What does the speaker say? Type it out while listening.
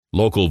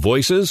Local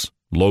voices,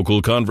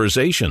 local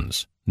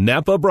conversations.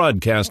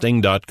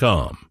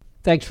 NapaBroadcasting.com.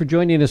 Thanks for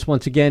joining us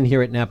once again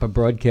here at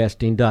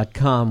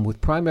NapaBroadcasting.com.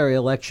 With primary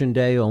election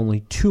day only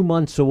 2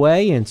 months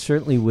away, and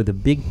certainly with a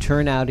big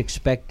turnout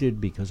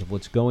expected because of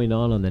what's going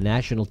on the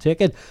national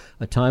ticket,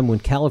 a time when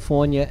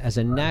California as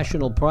a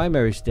national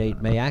primary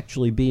state may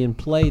actually be in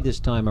play this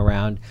time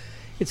around,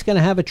 it's going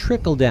to have a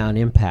trickle-down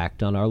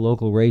impact on our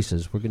local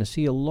races. We're going to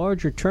see a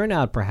larger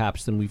turnout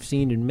perhaps than we've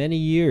seen in many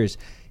years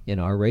in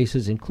our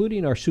races,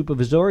 including our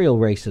supervisorial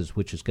races,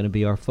 which is going to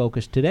be our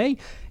focus today,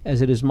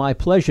 as it is my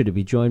pleasure to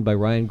be joined by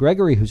Ryan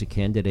Gregory, who's a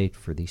candidate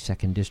for the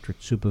 2nd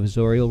District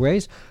supervisorial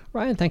race.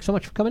 Ryan, thanks so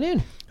much for coming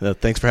in.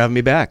 Thanks for having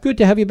me back. Good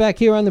to have you back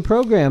here on the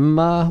program.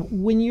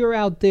 When you're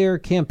out there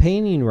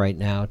campaigning right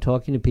now,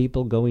 talking to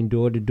people, going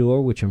door to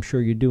door, which I'm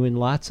sure you're doing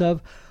lots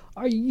of,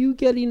 are you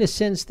getting a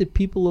sense that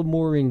people are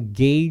more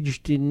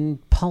engaged in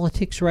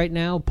politics right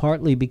now,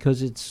 partly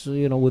because it's,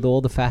 with all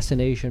the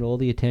fascination, all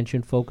the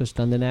attention focused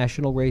on the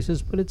national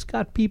races, but it's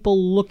got people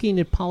looking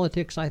at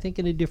politics, I think,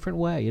 in a different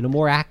way, in a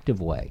more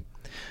active way?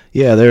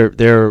 Yeah,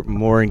 they're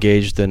more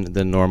engaged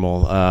than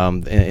normal,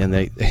 and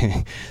they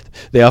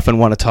they often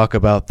want to talk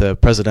about the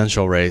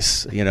presidential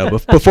race,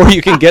 before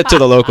you can get to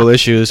the local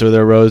issues or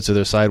their roads or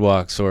their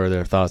sidewalks or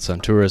their thoughts on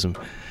tourism.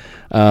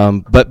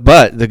 But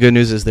the good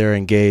news is they're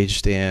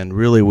engaged and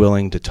really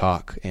willing to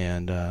talk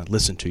and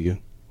listen to you.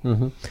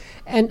 Mm-hmm.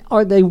 And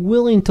are they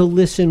willing to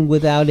listen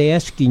without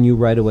asking you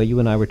right away? You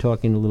and I were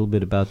talking a little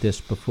bit about this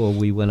before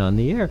we went on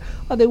the air.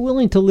 Are they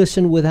willing to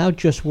listen without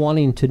just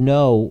wanting to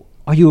know,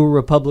 are you a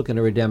Republican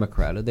or a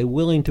Democrat? Are they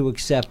willing to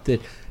accept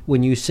that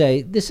when you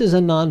say this is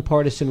a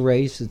nonpartisan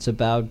race, it's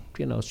about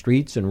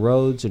streets and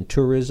roads and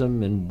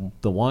tourism and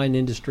the wine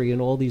industry and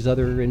all these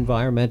other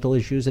environmental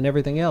issues and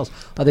everything else?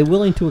 Are they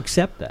willing to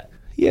accept that?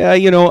 Yeah,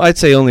 I'd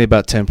say only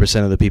about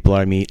 10% of the people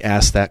I meet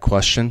ask that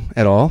question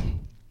at all.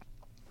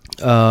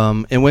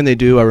 And when they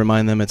do, I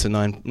remind them it's a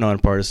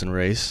nonpartisan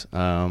race.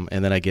 And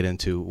then I get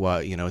into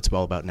why, it's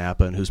all about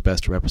Napa and who's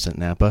best to represent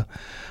Napa.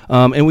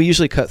 And we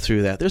usually cut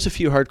through that. There's a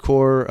few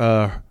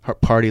hardcore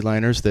party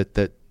liners that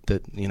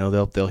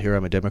they'll hear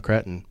I'm a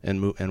Democrat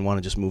and want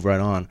to just move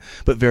right on,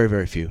 but very,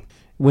 very few.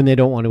 When they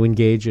don't want to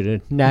engage in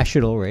a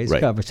national race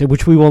right. conversation,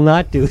 which we will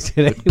not do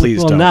today. Please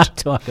we will don't. not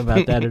talk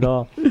about that at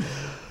all.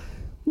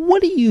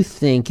 What do you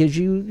think, as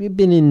you've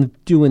been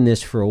doing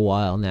this for a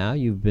while now,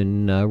 you've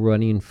been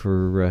running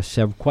for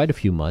quite a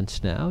few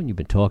months now, and you've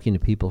been talking to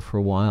people for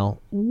a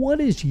while. What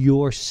is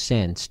your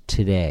sense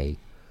today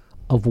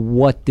of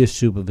what this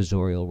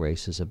supervisorial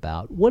race is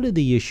about? What are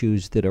the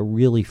issues that are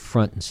really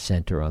front and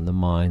center on the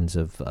minds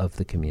of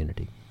the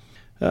community?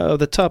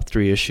 The top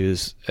 3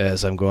 issues,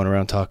 as I'm going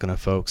around talking to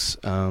folks,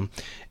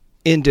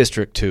 in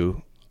District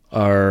 2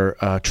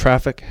 are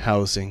traffic,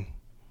 housing,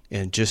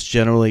 and just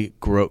generally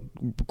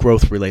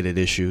growth-related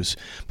issues.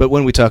 But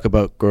when we talk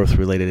about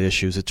growth-related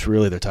issues, it's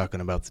really they're talking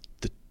about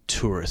the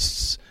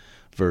tourists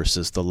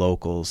versus the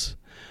locals.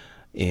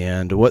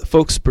 And what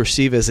folks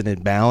perceive as an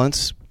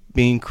imbalance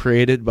being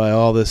created by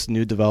all this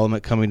new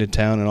development coming to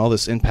town and all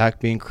this impact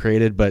being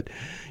created, but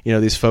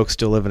these folks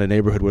still live in a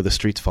neighborhood where the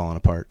street's falling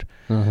apart.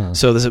 Mm-hmm.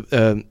 So there's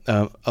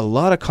a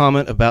lot of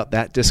comment about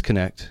that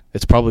disconnect.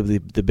 It's probably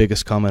the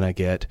biggest comment I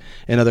get.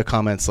 And other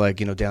comments like,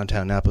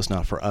 downtown Napa's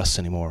not for us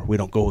anymore. We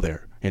don't go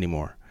there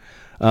anymore.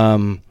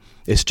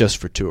 It's just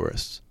for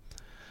tourists.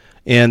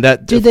 And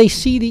that do they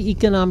see the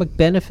economic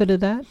benefit of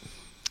that?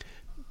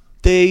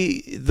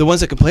 The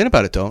ones that complain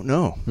about it don't.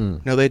 No,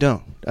 no, they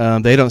don't.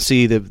 They don't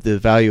see the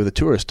value of the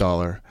tourist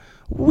dollar.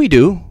 We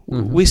do.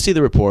 Mm-hmm. We see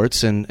the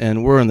reports,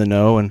 and we're in the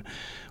know, and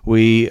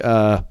we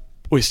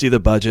see the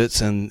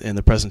budgets and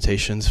the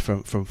presentations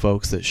from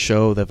folks that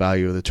show the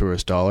value of the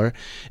tourist dollar.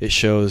 It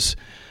shows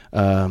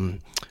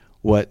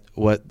what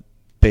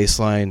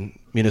baseline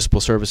municipal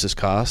services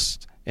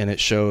cost, and it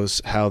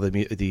shows how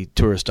the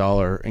tourist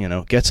dollar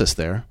gets us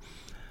there.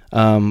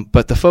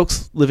 But the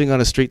folks living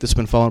on a street that's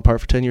been falling apart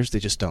for 10 years, they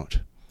just don't.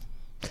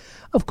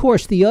 Of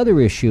course, the other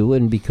issue,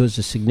 and because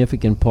a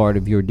significant part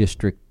of your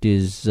district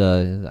is,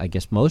 I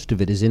guess most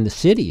of it is in the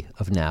city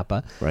of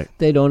Napa, right.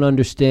 They don't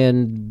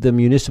understand the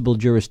municipal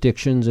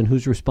jurisdictions and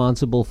who's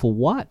responsible for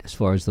what as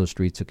far as those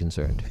streets are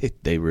concerned.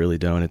 They really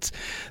don't.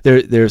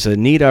 There's a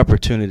neat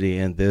opportunity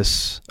in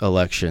this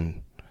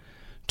election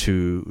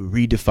to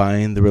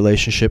redefine the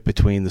relationship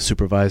between the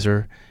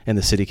supervisor and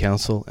the city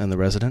council and the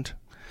resident.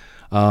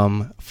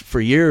 For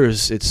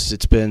years,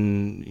 it's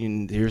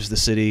been here's the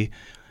city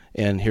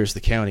and here's the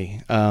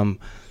county.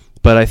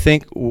 But I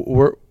think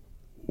we're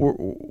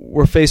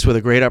faced with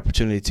a great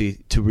opportunity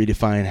to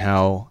redefine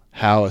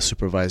how a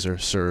supervisor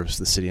serves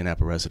the city of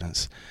Napa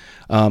residents.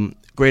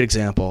 Great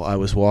example. I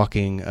was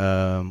walking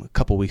a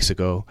couple weeks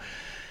ago,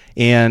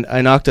 and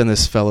I knocked on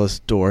this fellow's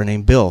door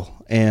named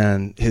Bill,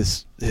 and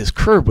his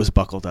curb was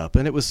buckled up,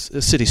 and it was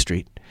a city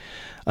street.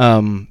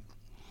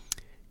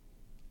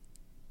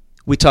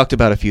 We talked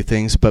about a few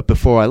things, but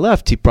before I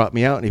left, he brought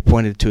me out and he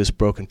pointed to his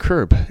broken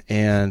curb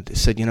and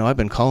said, I've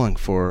been calling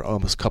for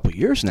almost a couple of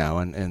years now,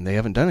 and they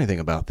haven't done anything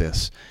about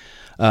this.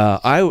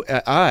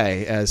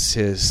 I as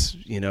his,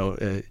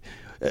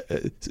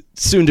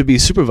 soon-to-be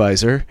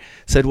supervisor,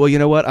 said, well, you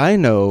know what? I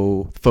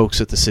know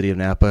folks at the City of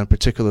Napa, in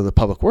particular the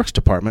Public Works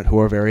Department, who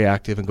are very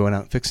active in going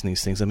out and fixing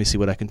these things. Let me see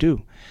what I can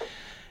do.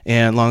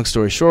 And long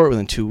story short,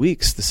 within 2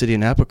 weeks, the City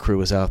of Napa crew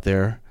was out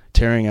there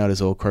tearing out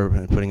his old curb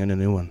and putting in a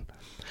new one.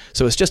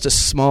 So it's just a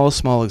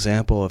small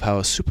example of how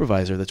a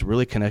supervisor that's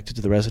really connected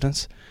to the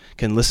residents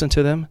can listen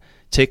to them,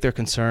 take their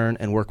concern,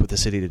 and work with the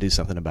city to do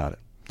something about it.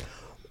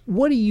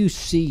 What do you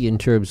see in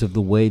terms of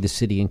the way the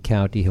city and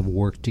county have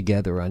worked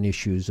together on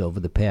issues over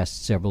the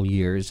past several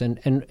years?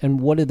 And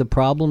what are the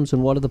problems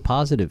and what are the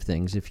positive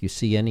things, if you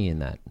see any in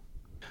that?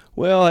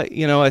 Well,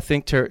 I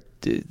think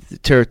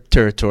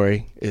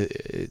territory,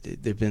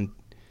 they've been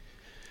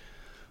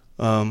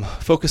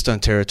focused on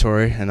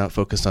territory and not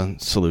focused on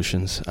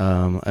solutions.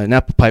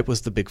 Napa Pipe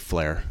was the big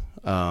flare.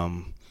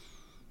 And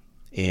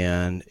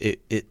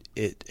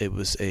it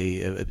was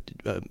a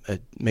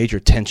major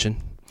tension.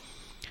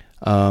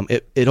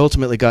 It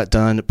ultimately got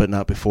done, but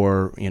not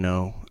before,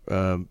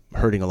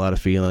 hurting a lot of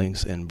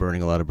feelings and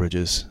burning a lot of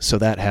bridges. So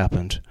that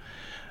happened.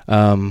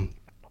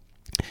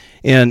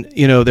 And,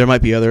 there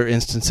might be other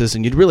instances,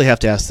 and you'd really have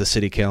to ask the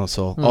city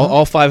council. Mm-hmm.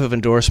 All five have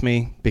endorsed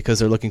me because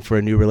they're looking for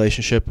a new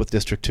relationship with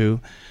District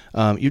 2.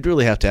 You'd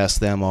really have to ask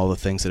them all the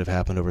things that have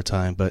happened over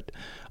time. But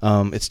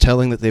it's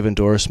telling that they've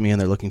endorsed me and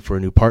they're looking for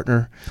a new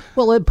partner.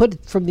 Well, I'd put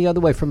it from the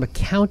other way, from a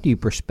county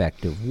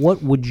perspective.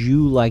 What would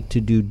you like to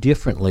do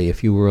differently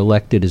if you were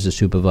elected as a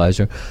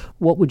supervisor?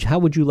 How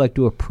would you like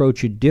to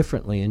approach it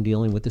differently in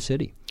dealing with the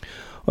city?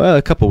 Well,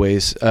 a couple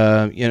ways.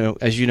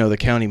 As you know, the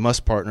county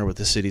must partner with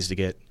the cities to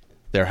get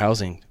their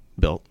housing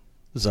built,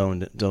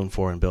 Zone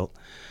 4 and built.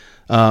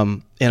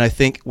 And I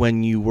think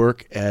when you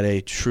work at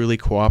a truly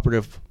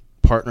cooperative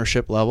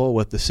partnership level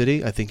with the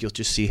city, I think you'll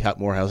just see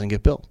more housing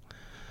get built.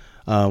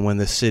 When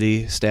the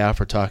city staff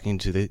are talking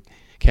to the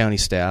county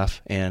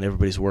staff and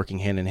everybody's working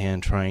hand in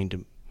hand trying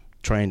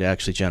to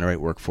actually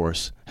generate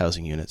workforce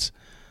housing units.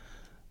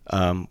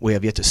 We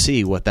have yet to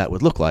see what that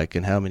would look like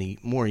and how many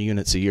more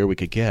units a year we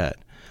could get.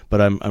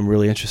 But I'm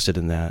really interested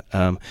in that.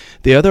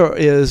 The other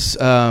is,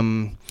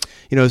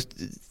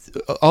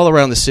 all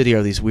around the city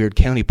are these weird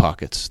county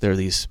pockets. There are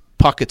these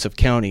pockets of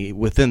county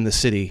within the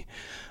city.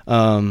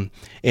 And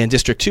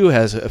District 2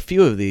 has a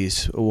few of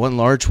these, one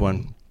large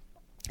one.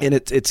 And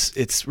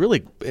it's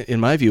really, in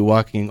my view,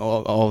 walking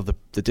all of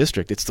the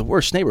district, it's the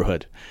worst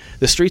neighborhood.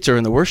 The streets are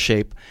in the worst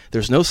shape.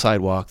 There's no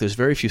sidewalk. There's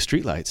very few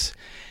streetlights.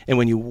 And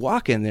when you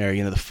walk in there,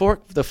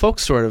 the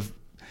folks sort of,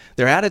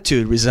 their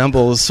attitude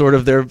resembles sort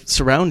of their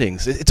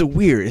surroundings. It's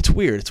weird. It's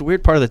a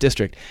weird part of the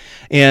district,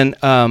 and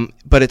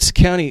but it's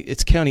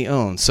county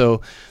owned.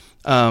 So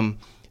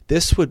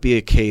this would be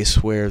a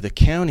case where the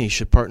county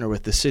should partner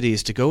with the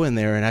cities to go in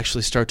there and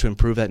actually start to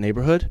improve that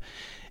neighborhood,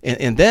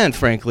 and then,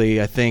 frankly,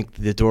 I think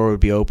the door would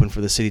be open for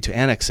the city to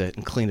annex it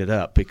and clean it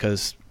up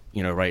because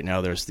right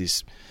now there's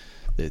these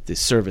the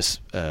service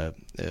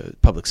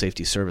public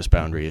safety service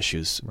boundary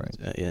issues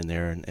in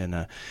there,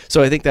 and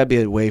so I think that'd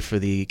be a way for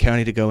the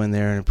county to go in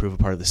there and improve a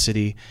part of the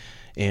city,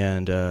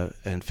 and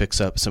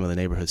fix up some of the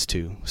neighborhoods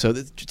too. So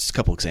just a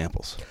couple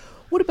examples.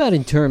 What about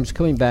in terms,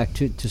 coming back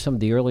to some of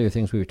the earlier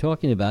things we were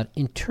talking about,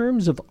 in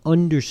terms of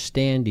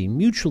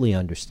mutually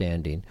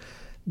understanding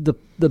the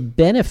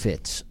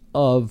benefits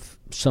of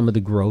some of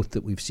the growth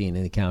that we've seen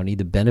in the county,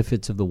 the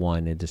benefits of the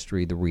wine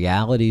industry, the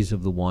realities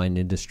of the wine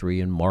industry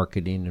and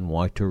marketing, and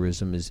why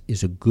tourism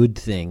is a good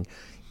thing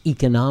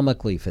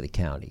economically for the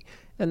county.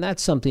 And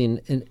that's something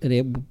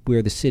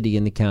where the city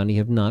and the county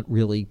have not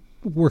really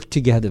worked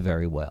together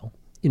very well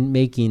in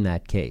making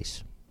that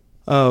case.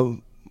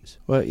 Well,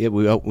 yeah,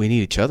 we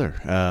need each other.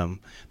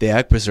 The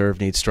Ag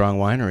Preserve needs strong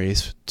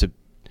wineries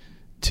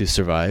to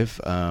survive,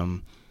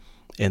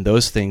 and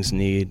those things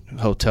need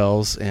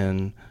hotels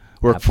and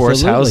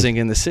workforce housing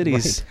in the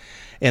cities,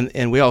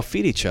 and we all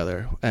feed each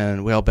other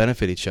and we all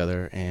benefit each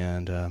other,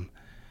 and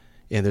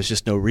there's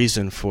just no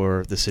reason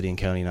for the city and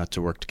county not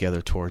to work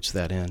together towards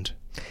that end.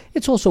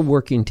 It's also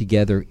working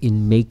together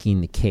in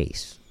making the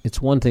case.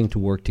 It's one thing to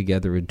work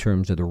together in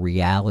terms of the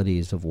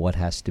realities of what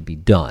has to be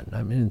done.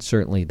 I mean,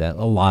 certainly that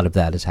a lot of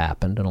that has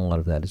happened and a lot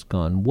of that has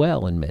gone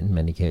well in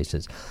many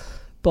cases.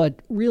 But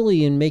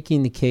really in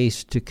making the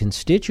case to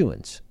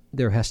constituents,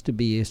 there has to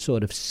be a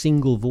sort of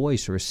single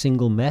voice or a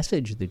single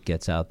message that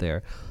gets out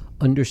there,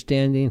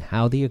 understanding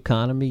how the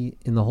economy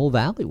in the whole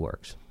valley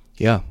works.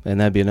 Yeah, and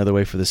that'd be another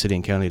way for the city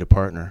and county to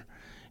partner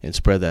and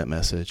spread that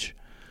message.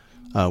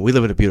 We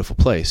live in a beautiful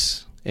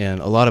place, and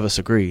a lot of us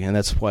agree, and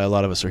that's why a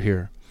lot of us are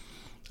here.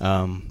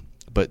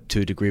 But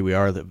to a degree, we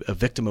are a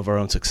victim of our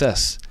own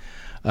success.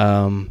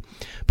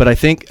 But I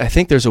think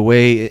there's a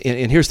way,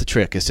 and here's the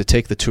trick, is to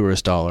take the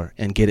tourist dollar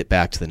and get it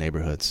back to the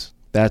neighborhoods.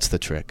 That's the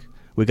trick.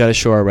 We've got to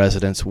show our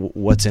residents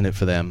what's in it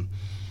for them.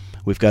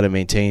 We've got to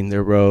maintain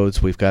their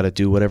roads. We've got to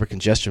do whatever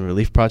congestion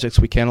relief projects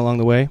we can along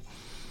the way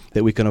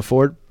that we can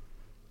afford.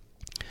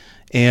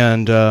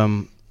 And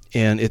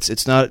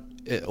it's not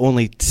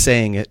only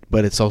saying it,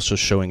 but it's also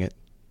showing it.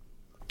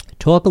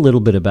 Talk a little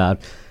bit about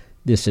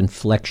this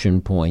inflection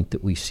point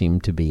that we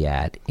seem to be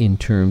at in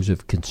terms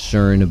of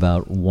concern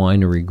about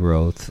winery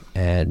growth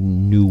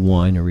and new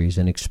wineries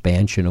and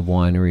expansion of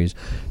wineries.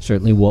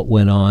 Certainly what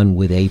went on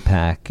with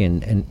APAC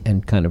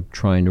and kind of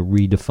trying to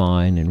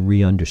redefine and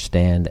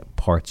re-understand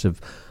parts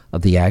of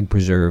the Ag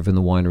Preserve and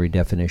the winery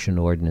definition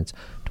ordinance.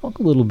 Talk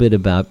a little bit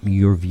about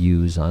your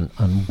views on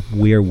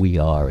where we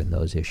are in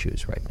those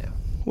issues right now.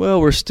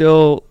 Well, we're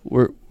still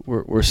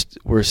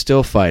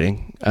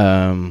fighting.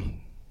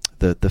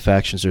 The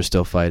factions are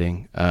still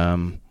fighting.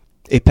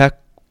 APAC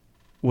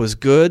was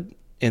good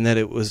in that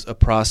it was a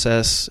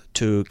process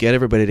to get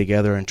everybody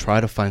together and try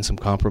to find some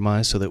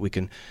compromise so that we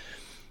can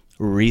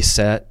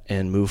reset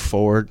and move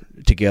forward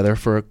together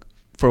for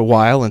a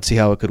while and see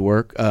how it could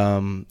work.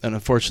 And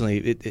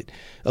unfortunately,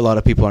 a lot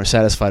of people aren't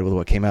satisfied with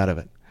what came out of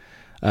it.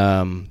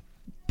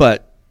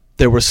 But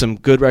there were some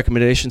good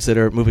recommendations that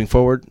are moving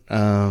forward.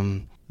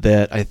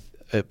 That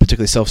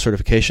particularly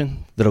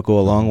self-certification, that'll go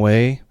a long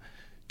way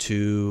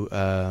to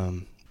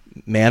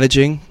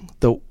managing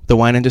the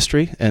wine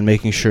industry and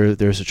making sure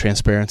there's a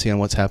transparency on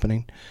what's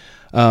happening.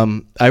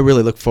 I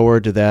really look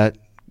forward to that,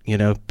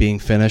 being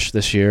finished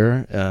this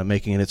year,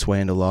 making its way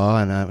into law.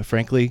 And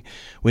frankly,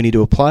 we need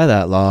to apply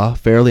that law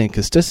fairly and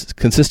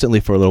consistently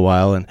for a little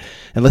while, and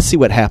let's see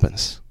what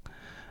happens.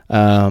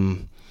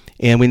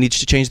 And we need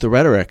to change the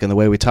rhetoric and the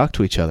way we talk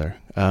to each other.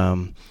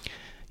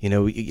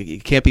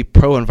 You can't be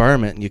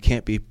pro-environment and you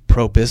can't be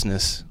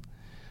pro-business.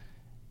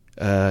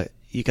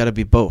 You got to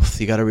be both.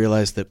 You got to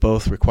realize that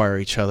both require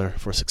each other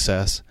for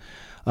success.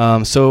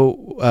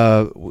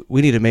 So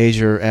we need a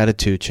major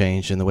attitude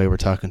change in the way we're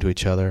talking to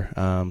each other.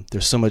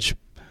 There's so much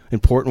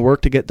important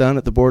work to get done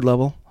at the board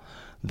level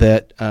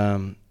that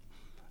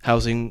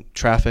housing,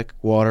 traffic,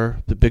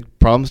 water, the big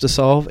problems to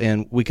solve,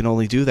 and we can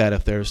only do that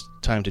if there's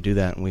time to do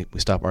that and we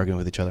stop arguing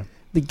with each other.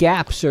 The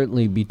gap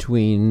certainly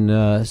between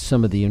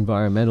some of the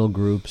environmental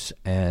groups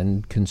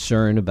and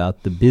concern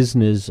about the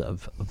business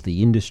of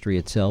the industry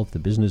itself, the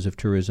business of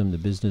tourism, the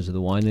business of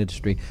the wine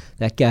industry,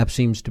 that gap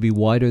seems to be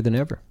wider than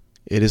ever.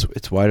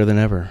 It's wider than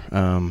ever.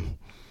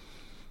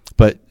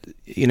 But,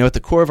 at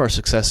the core of our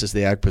success is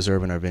the Ag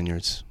Preserve in our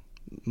vineyards.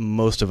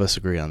 Most of us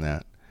agree on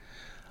that.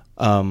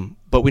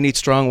 But we need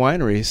strong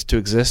wineries to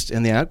exist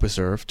in the Ag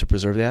Preserve to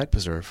preserve the Ag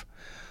Preserve.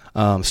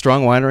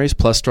 Strong wineries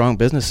plus strong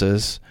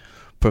businesses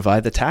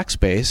provide the tax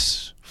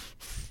base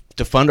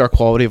to fund our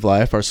quality of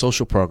life, our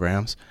social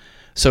programs.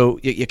 So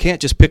you can't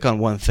just pick on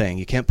one thing.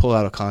 You can't pull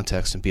out of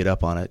context and beat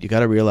up on it. You got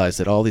to realize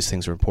that all these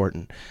things are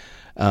important.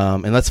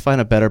 And let's find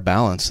a better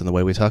balance in the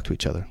way we talk to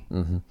each other.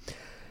 Mm-hmm.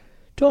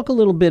 Talk a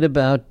little bit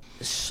about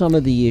some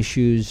of the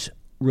issues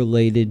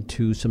related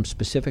to some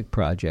specific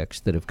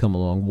projects that have come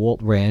along.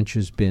 Walt Ranch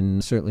has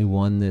been certainly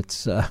one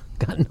that's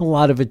gotten a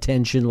lot of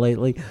attention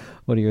lately.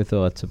 What are your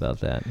thoughts about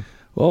that?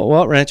 Well,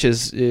 Walt Ranch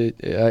is,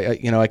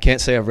 I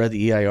can't say I've read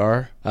the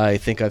EIR. I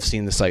think I've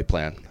seen the site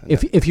plan.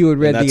 If you had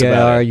read the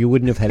EIR, you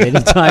wouldn't have had any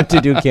time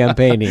to do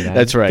campaigning.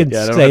 That's right.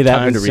 Yeah, I don't have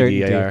time to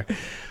read the EIR.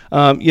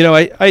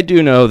 I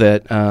do know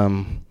that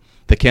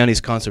the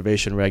county's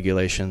conservation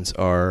regulations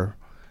are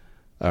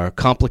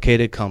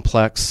complicated,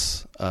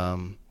 complex,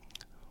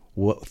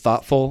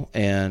 thoughtful,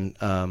 and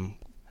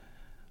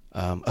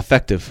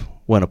effective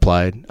when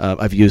applied.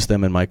 I've used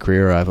them in my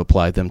career. I've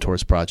applied them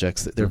towards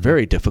projects. They're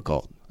very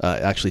difficult.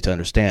 Actually to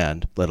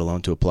understand, let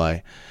alone to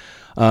apply.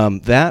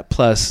 That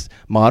plus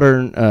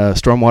modern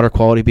stormwater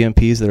quality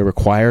BMPs that are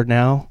required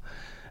now,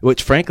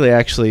 which frankly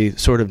actually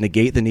sort of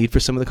negate the need for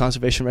some of the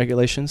conservation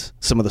regulations,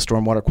 some of the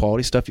stormwater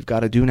quality stuff you've got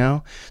to do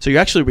now. So you're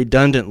actually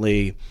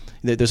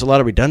there's a lot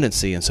of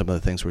redundancy in some of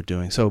the things we're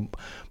doing. So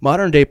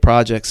modern day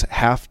projects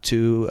have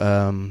to,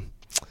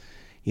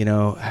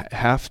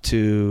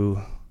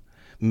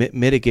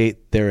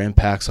 mitigate their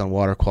impacts on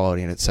water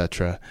quality and et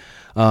cetera.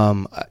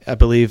 I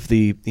believe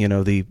the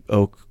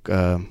oak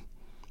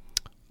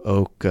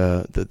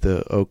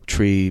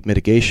tree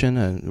mitigation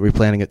and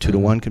replanting at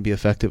 2-to-1 can be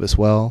effective as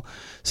well.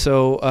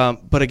 So,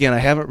 but again, I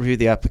haven't reviewed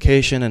the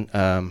application, and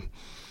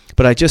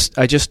but I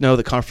just know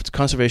the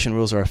conservation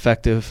rules are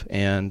effective,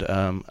 and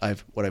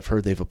what I've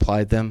heard, they've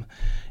applied them,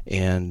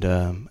 and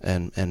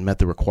met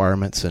the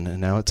requirements,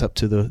 and now it's up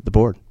to the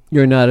board.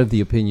 You're not of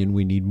the opinion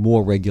we need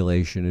more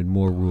regulation and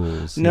more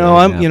rules? No,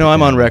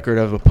 I'm on record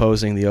of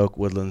opposing the Oak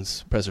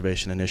Woodlands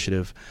Preservation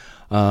Initiative.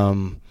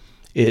 Like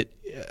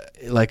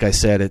I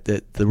said,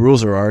 the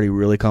rules are already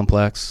really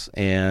complex,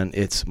 and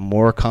it's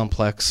more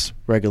complex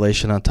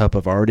regulation on top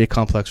of already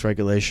complex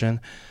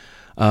regulation.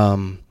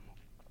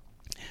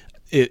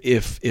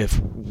 If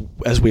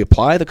as we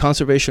apply the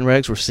conservation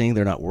regs, we're seeing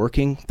they're not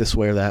working this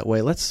way or that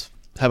way, let's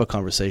have a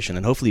conversation,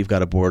 and hopefully you've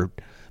got a board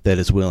that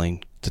is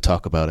willing to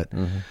talk about it.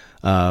 Mm-hmm.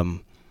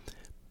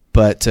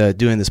 But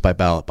doing this by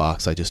ballot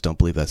box, I just don't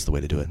believe that's the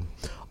way to do it.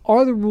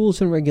 Are the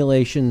rules and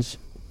regulations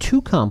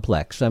too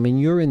complex? I mean,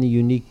 you're in the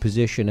unique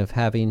position of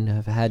have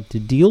had to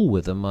deal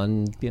with them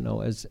on,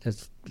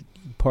 as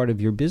part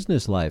of your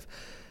business life.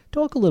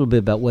 Talk a little bit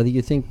about whether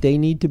you think they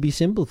need to be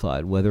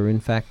simplified, whether in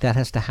fact that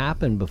has to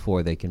happen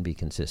before they can be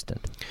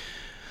consistent.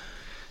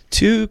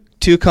 Too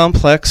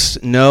complex?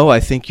 No, I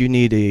think you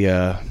need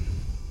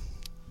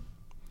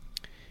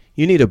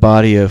you need a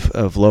body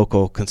of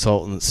local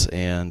consultants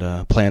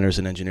and planners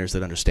and engineers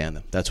that understand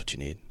them. That's what you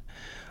need.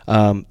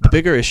 The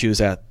bigger issue is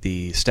at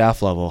the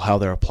staff level, how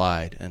they're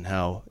applied and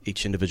how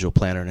each individual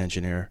planner and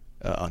engineer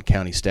on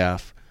county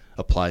staff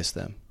applies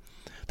them.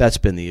 That's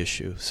been the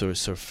issue. So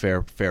it's a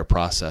fair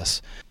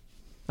process.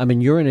 I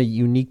mean, you're in a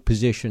unique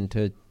position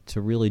to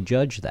really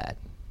judge that.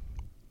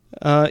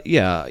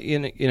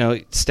 Yeah,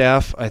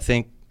 staff, I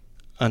think,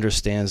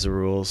 understands the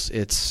rules.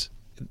 It's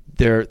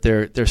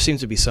there seems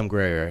to be some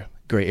gray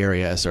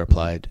area as they're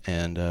applied,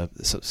 and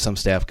some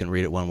staff can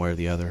read it one way or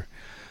the other.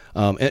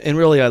 And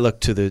really, I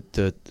look to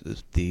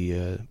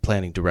the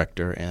planning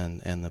director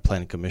and the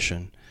planning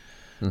commission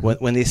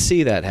when they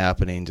see that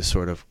happening to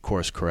sort of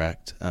course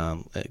correct,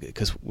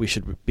 because we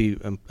should be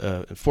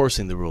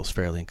enforcing the rules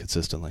fairly and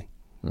consistently.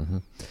 Mm-hmm.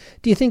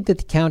 Do you think that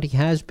the county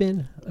has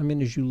been? I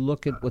mean, as you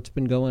look at what's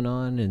been going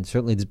on, and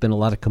certainly there's been a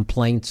lot of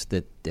complaints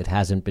that it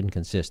hasn't been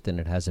consistent,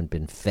 it hasn't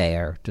been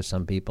fair to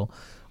some people.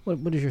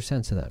 What is your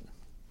sense of that?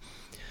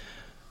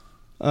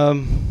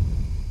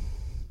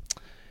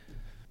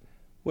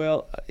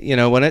 Well,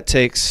 when it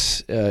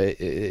takes,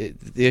 the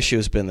issue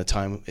has been the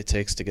time it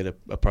takes to get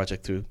a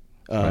project through.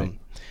 Right.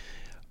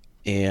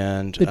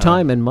 And the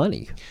time and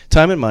money.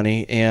 Time and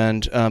money,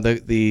 and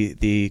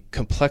the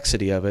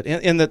complexity of it,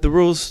 and that the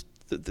rules,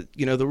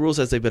 the rules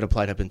as they've been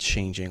applied have been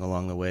changing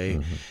along the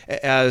way,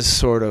 as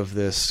sort of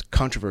this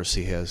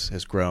controversy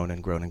has grown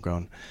and grown and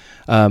grown.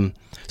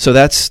 So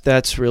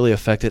that's really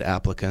affected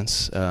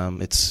applicants.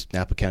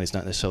 Napa County's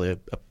not necessarily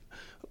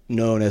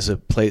known as a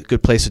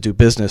good place to do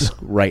business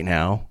right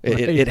now.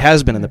 It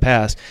has been in the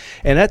past,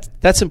 and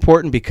that's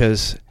important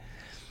because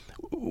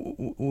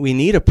we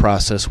need a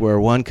process where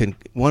one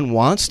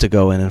wants to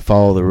go in and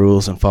follow the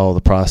rules and follow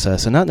the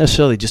process, and not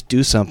necessarily just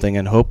do something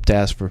and hope to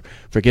ask for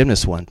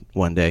forgiveness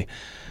one day.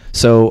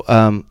 So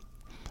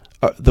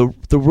the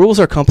rules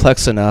are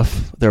complex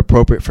enough; they're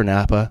appropriate for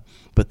Napa,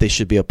 but they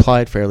should be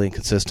applied fairly and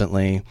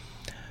consistently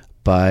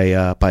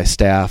by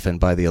staff and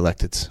by the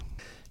electeds.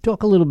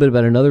 Talk a little bit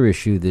about another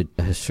issue that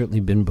has certainly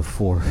been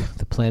before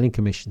the Planning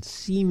Commission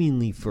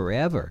seemingly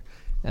forever,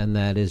 and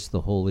that is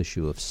the whole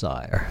issue of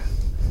SIRE.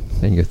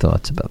 And your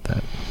thoughts about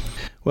that?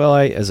 Well,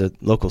 as a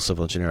local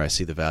civil engineer, I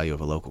see the value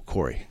of a local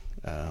quarry.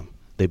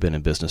 They've been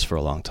in business for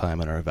a long time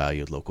and are a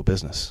valued local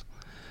business.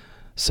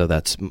 So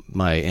that's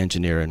my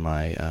engineer and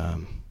my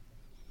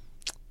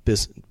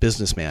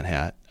businessman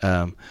hat.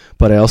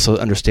 But I also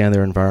understand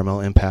their environmental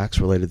impacts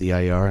related to the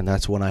IER, and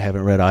that's one I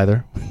haven't read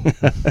either.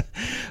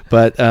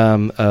 But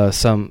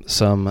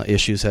some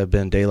issues have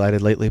been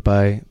daylighted lately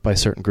by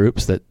certain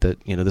groups that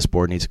this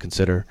board needs to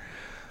consider.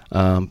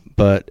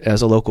 But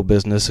as a local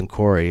business and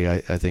quarry,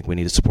 I think we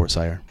need to support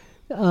SIRE.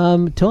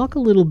 Talk a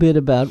little bit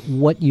about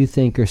what you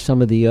think are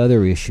some of the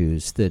other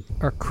issues that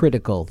are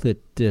critical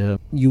that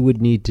you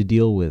would need to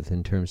deal with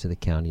in terms of the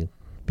county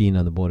being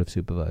on the Board of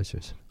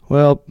Supervisors.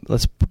 Well,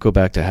 let's go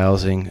back to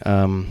housing.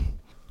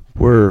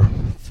 We're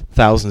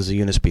thousands of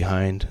units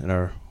behind in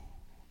our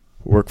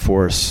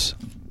workforce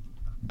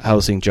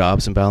housing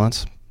jobs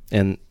imbalance,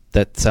 and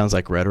that sounds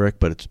like rhetoric,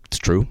 but it's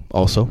true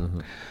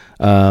also.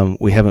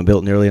 We haven't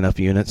built nearly enough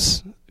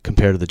units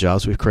compared to the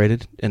jobs we've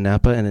created in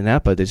Napa, and in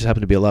Napa, they just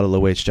happen to be a lot of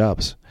low-wage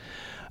jobs.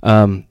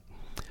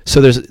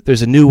 So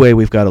there's a new way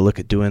we've got to look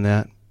at doing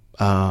that.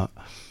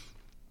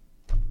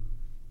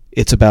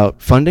 It's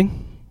about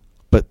funding,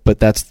 but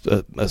that's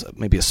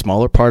maybe a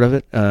smaller part of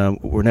it.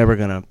 We're never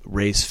going to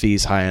raise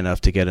fees high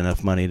enough to get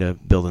enough money to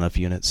build enough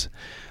units.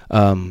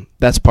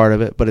 That's part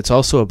of it, but it's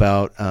also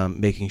about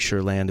making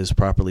sure land is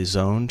properly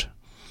zoned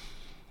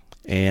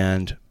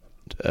and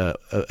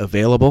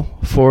available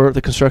for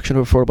the construction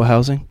of affordable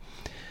housing.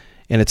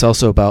 And it's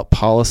also about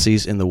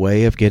policies in the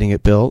way of getting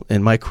it built.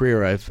 In my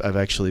career, I've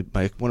actually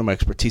one of my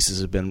expertises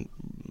has been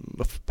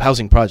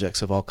housing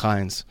projects of all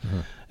kinds,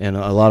 and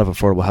a lot of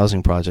affordable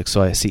housing projects.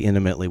 So I see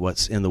intimately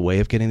what's in the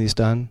way of getting these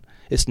done.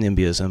 It's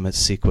NIMBYism,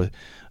 it's CEQA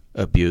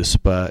abuse,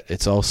 but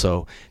it's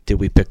also, did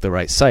we pick the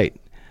right site?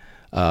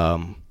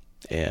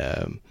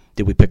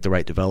 Did we pick the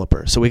right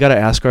developer? So we got to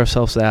ask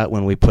ourselves that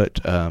when we put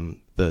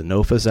the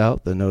NOFAs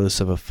out, the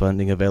Notice of a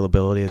Funding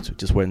Availability. It's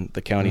just when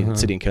the county,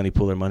 city and county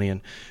pool their money and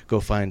go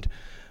find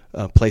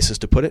places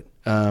to put it.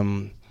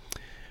 The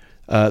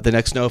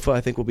next NOFA,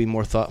 I think, will be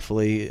more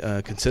thoughtfully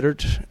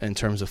considered in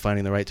terms of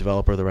finding the right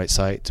developer, the right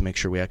site, to make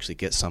sure we actually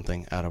get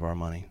something out of our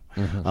money.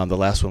 The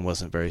last one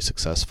wasn't very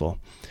successful.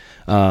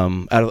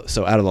 Out of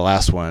the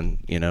last one,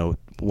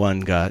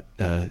 one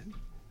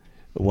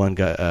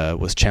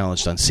was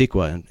challenged on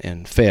CEQA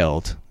and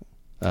failed.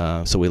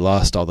 So we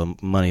lost all the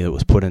money that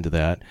was put into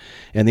that.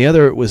 And the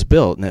other was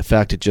built, and in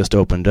fact, it just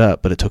opened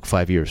up, but it took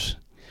 5 years.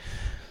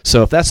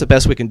 So if that's the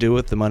best we can do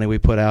with the money we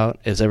put out,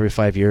 is every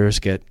 5 years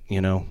get,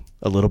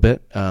 a little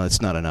bit,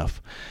 it's not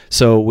enough.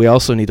 So we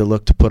also need to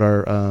look to put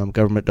our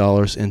government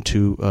dollars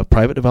into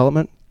private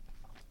development.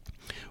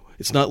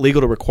 It's not legal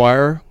to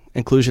require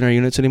inclusionary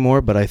units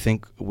anymore, but I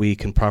think we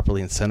can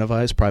properly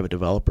incentivize private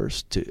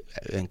developers to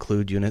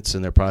include units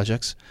in their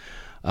projects.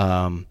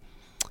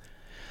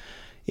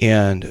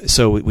 And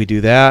so we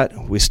do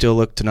that. We still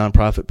look to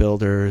nonprofit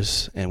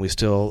builders, and we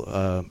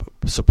still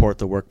support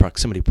the work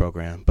proximity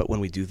program. But when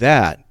we do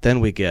that, then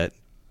we get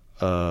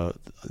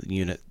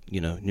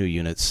new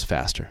units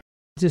faster.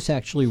 This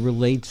actually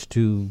relates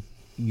to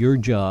your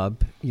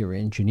job, your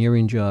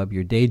engineering job,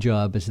 your day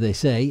job, as they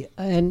say.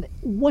 And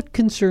what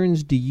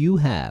concerns do you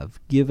have,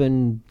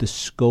 given the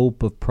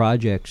scope of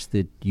projects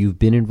that you've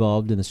been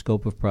involved in, the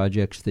scope of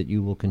projects that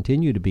you will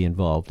continue to be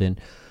involved in,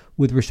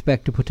 with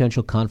respect to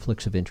potential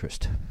conflicts of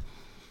interest?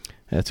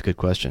 That's a good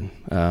question.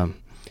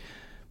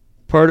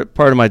 Part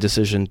of my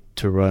decision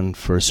to run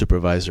for a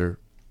supervisor,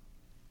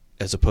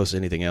 as opposed to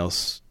anything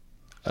else,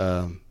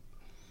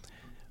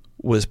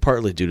 was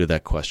partly due to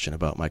that question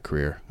about my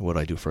career, what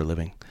I do for a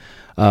living.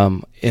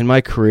 In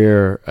my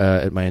career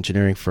at my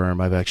engineering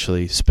firm, I've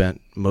actually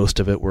spent most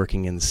of it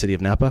working in the city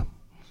of Napa,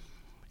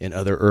 in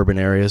other urban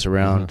areas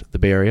around the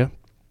Bay Area.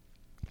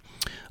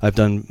 I've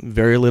done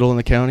very little in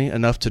the county,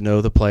 enough to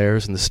know the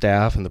players and the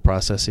staff and the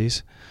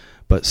processes,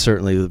 but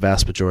certainly the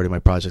vast majority of my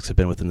projects have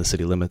been within the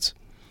city limits.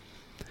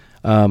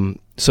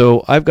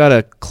 So I've got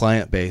a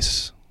client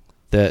base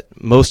that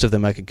most of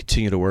them I can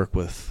continue to work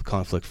with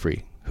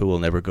conflict-free, who will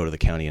never go to the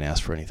county and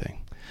ask for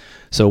anything.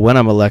 So when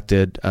I'm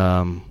elected,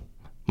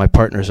 my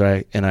partners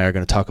and I are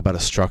going to talk about a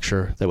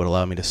structure that would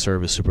allow me to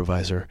serve as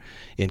supervisor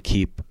and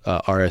keep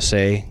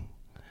RSA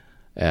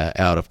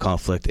out of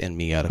conflict and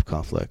me out of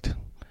conflict.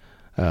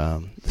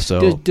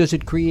 Does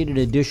it create an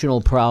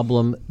additional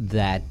problem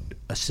that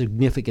a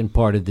significant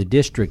part of the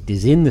district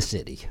is in the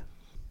city?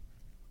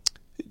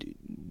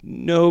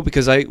 No,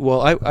 because I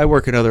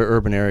work in other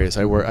urban areas.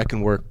 I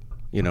can work.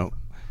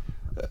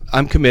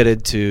 I'm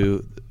committed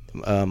to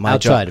my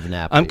outside job. of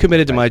Napa. I'm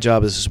committed to my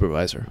job as a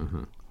supervisor.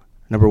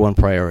 Number one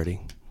priority.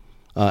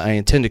 I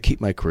intend to keep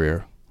my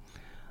career.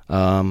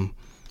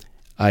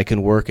 I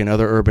can work in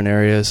other urban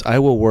areas. I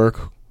will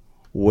work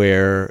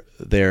where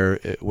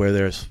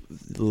there's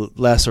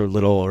less or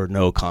little or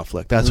no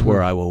conflict. That's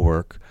where I will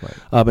work.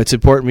 Right. It's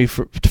important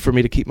for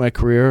me to keep my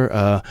career.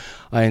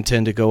 I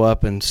intend to go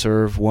up and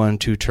serve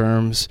 1-2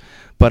 terms,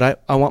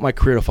 but I want my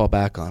career to fall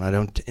back on. I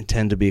don't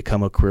intend to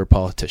become a career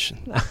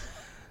politician.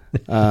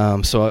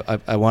 So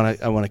I want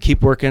to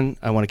keep working.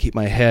 I want to keep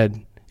my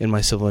head in my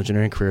civil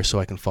engineering career so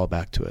I can fall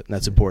back to it. And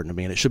that's important to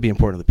me, and it should be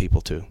important to the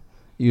people too.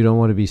 You don't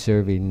want to be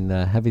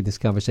having this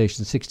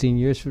conversation 16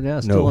 years from now,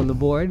 still on the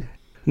board?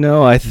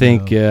 No, I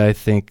think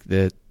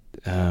that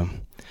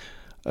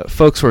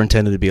folks who are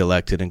intended to be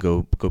elected and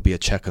go be a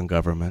check on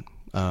government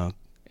and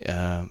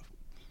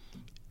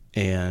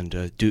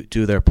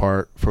do their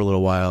part for a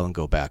little while and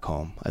go back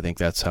home. I think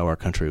that's how our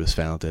country was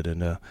founded,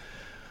 and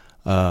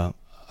I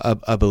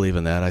believe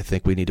in that. I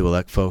think we need to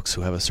elect folks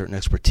who have a certain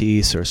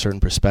expertise or a certain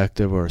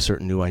perspective or a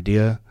certain new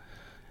idea.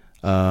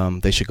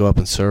 They should go up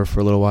and serve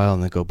for a little while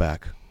and then go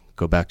back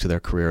to their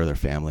career or their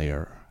family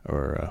or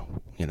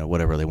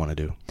whatever they want to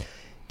do.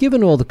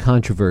 Given all the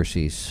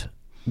controversies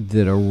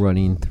that are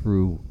running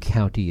through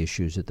county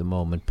issues at the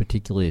moment,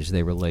 particularly as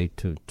they relate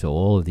to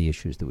all of the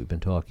issues that we've been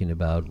talking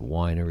about,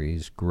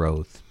 wineries,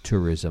 growth,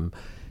 tourism,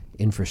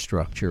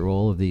 infrastructure,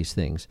 all of these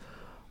things,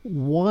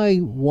 why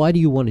do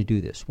you want to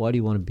do this? Why do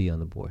you want to be on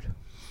the board?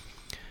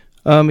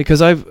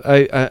 Because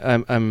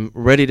I'm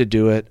ready to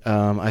do it.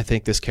 I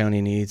think this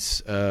county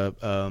needs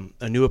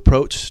a new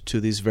approach to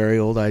these very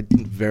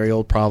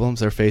old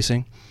problems they're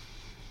facing.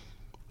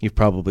 You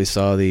probably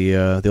saw the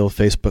old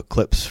Facebook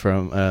clips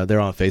from they're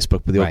on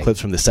Facebook, but the old clips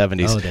from the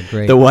 70s. Oh, they're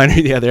great. The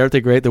winery, aren't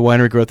they great? The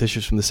winery growth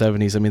issues from the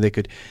 70s. I mean,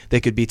 they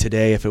could be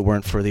today if it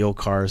weren't for the old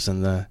cars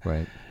and the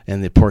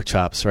pork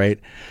chops, right?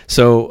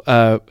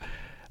 So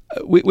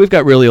we've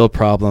got really old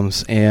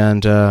problems,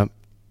 and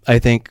I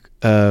think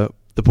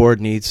the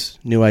board needs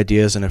new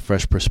ideas and a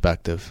fresh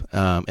perspective.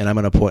 And I'm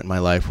at a point in my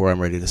life where I'm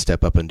ready to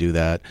step up and do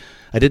that.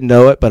 I didn't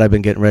know it, but I've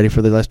been getting ready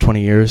for the last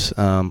 20 years.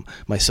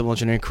 My civil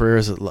engineering career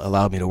has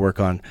allowed me to work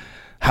on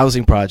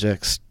housing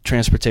projects,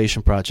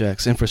 transportation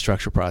projects,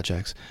 infrastructure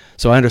projects.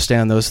 So I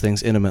understand those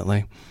things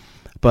intimately.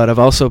 But I've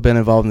also been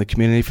involved in the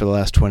community for the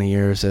last 20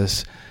 years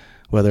as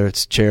whether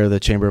it's chair of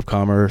the Chamber of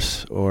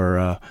Commerce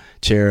or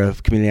chair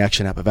of Community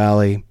Action Napa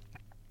Valley,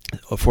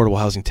 Affordable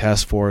Housing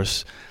Task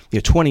Force.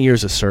 20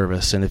 years of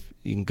service, and if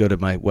you can go to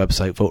my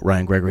website,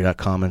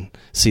 voteryan.gregory.com, and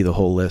see the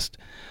whole list.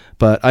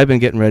 But I've been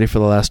getting ready for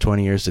the last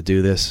 20 years to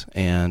do this,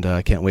 and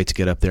I can't wait to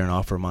get up there and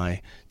offer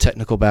my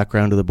technical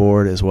background to the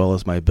board as well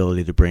as my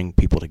ability to bring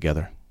people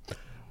together.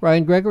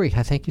 Ryan Gregory,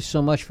 I thank you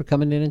so much for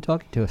coming in and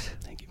talking to us.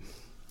 Thank you.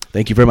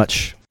 Thank you very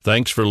much.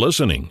 Thanks for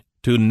listening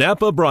to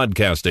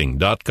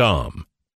NapaBroadcasting.com.